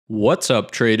What's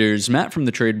up, traders? Matt from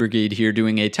the Trade Brigade here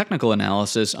doing a technical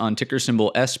analysis on ticker symbol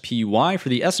SPY for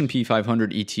the S&P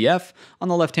 500 ETF. On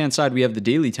the left-hand side, we have the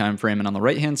daily time frame, and on the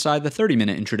right-hand side, the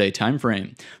 30-minute intraday time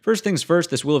frame. First things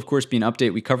first, this will of course be an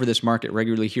update. We cover this market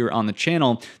regularly here on the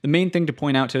channel. The main thing to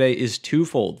point out today is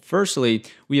twofold. Firstly,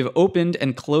 we have opened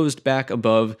and closed back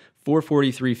above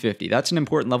 443.50. That's an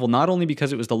important level, not only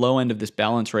because it was the low end of this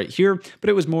balance right here, but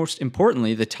it was most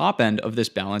importantly the top end of this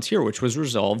balance here, which was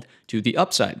resolved to the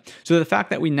upside. So the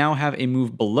fact that we now have a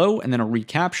move below and then a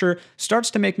recapture starts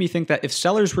to make me think that if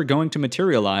sellers were going to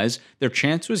materialize, their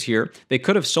chance was here. They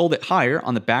could have sold it higher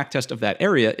on the backtest of that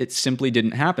area. It simply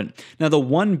didn't happen. Now, the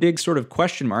one big sort of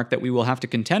question mark that we will have to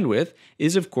contend with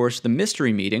is, of course, the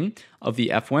mystery meeting of the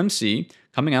FOMC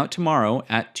coming out tomorrow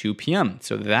at 2 p.m.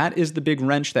 So that is the big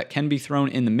wrench that can be thrown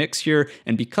in the mix here.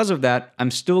 And because of that,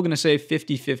 I'm still going to say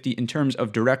 50-50 in terms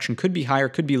of direction. Could be higher,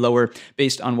 could be lower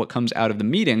based on what comes out of the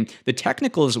meeting. The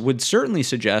technicals would certainly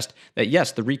suggest that,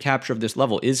 yes, the recapture of this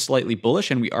level is slightly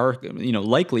bullish, and we are,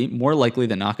 more likely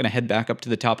than not going to head back up to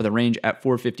the top of the range at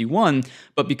 451.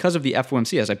 But because of the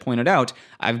FOMC, as I pointed out,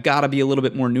 I've got to be a little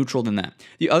bit more neutral than that.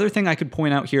 The other thing I could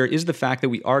point out here is the fact that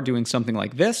we are doing something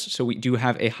like this. So we do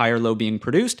have a higher low being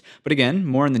produced, but again,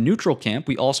 more in the neutral camp.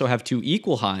 We also have two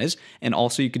equal highs, and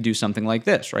also you could do something like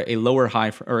this, right? A lower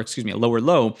high, a lower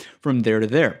low from there to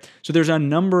there. So there's a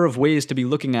number of ways to be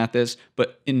looking at this,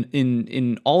 but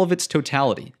in all of its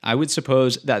totality, I would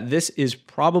suppose that this is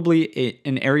probably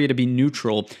an area to be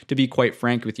neutral, to be quite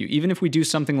frank with you. Even if we do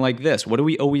something like this, what do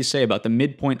we always say about the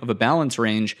midpoint of a balance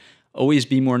range? Always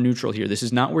be more neutral here. This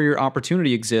is not where your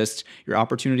opportunity exists. Your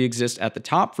opportunity exists at the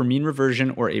top for mean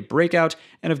reversion or a breakout,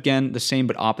 and again, the same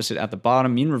but opposite at the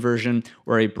bottom, mean reversion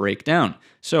or a breakdown.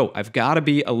 So I've got to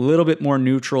be a little bit more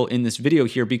neutral in this video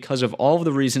here because of all of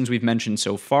the reasons we've mentioned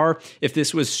so far. If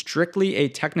this was strictly a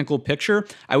technical picture,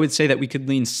 I would say that we could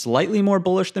lean slightly more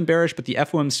bullish than bearish, but the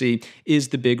FOMC is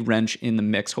the big wrench in the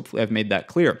mix. Hopefully I've made that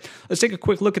clear. Let's take a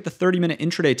quick look at the 30-minute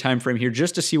intraday time frame here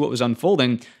just to see what was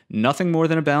unfolding. Nothing more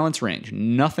than a balance range.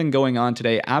 Nothing going on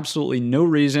today. Absolutely no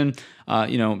reason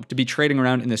to be trading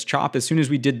around in this chop. As soon as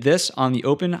we did this on the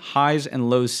open, highs and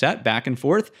lows set back and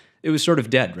forth, it was sort of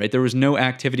dead, right? There was no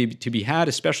activity to be had,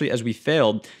 especially as we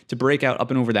failed to break out up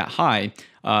and over that high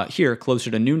here closer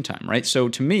to noontime, right? So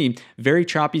to me, very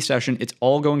choppy session. It's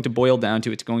all going to boil down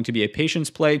to, it's going to be a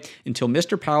patience play until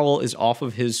Mr. Powell is off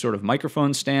of his sort of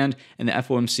microphone stand and the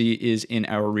FOMC is in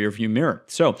our rearview mirror.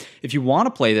 So if you want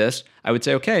to play this, I would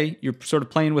say, okay, you're sort of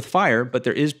playing with fire, but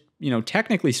there is,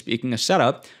 technically speaking, a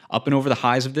setup up and over the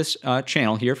highs of this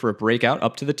channel here for a breakout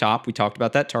up to the top. We talked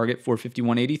about that target,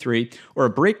 451.83, or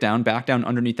a breakdown back down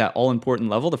underneath that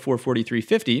all-important level, the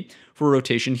 443.50, for a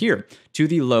rotation here to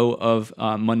the low of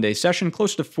Monday's session,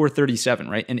 close to 437,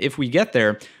 right? And if we get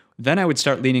there, then I would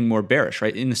start leaning more bearish,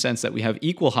 right? In the sense that we have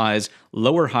equal highs,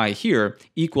 lower high here,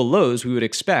 equal lows, we would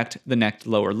expect the next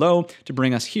lower low to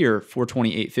bring us here,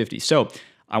 428.50. So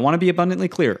I want to be abundantly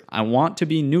clear. I want to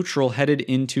be neutral headed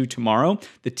into tomorrow.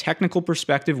 The technical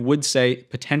perspective would say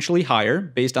potentially higher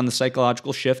based on the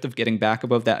psychological shift of getting back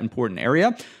above that important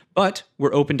area, but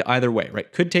we're open to either way, right?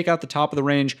 Could take out the top of the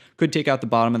range, could take out the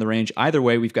bottom of the range. Either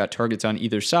way, we've got targets on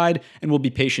either side, and we'll be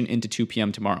patient into 2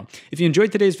 p.m. tomorrow. If you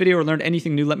enjoyed today's video or learned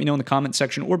anything new, let me know in the comment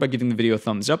section or by giving the video a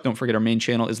thumbs up. Don't forget our main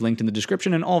channel is linked in the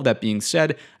description, and all of that being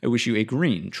said, I wish you a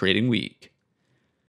green trading week.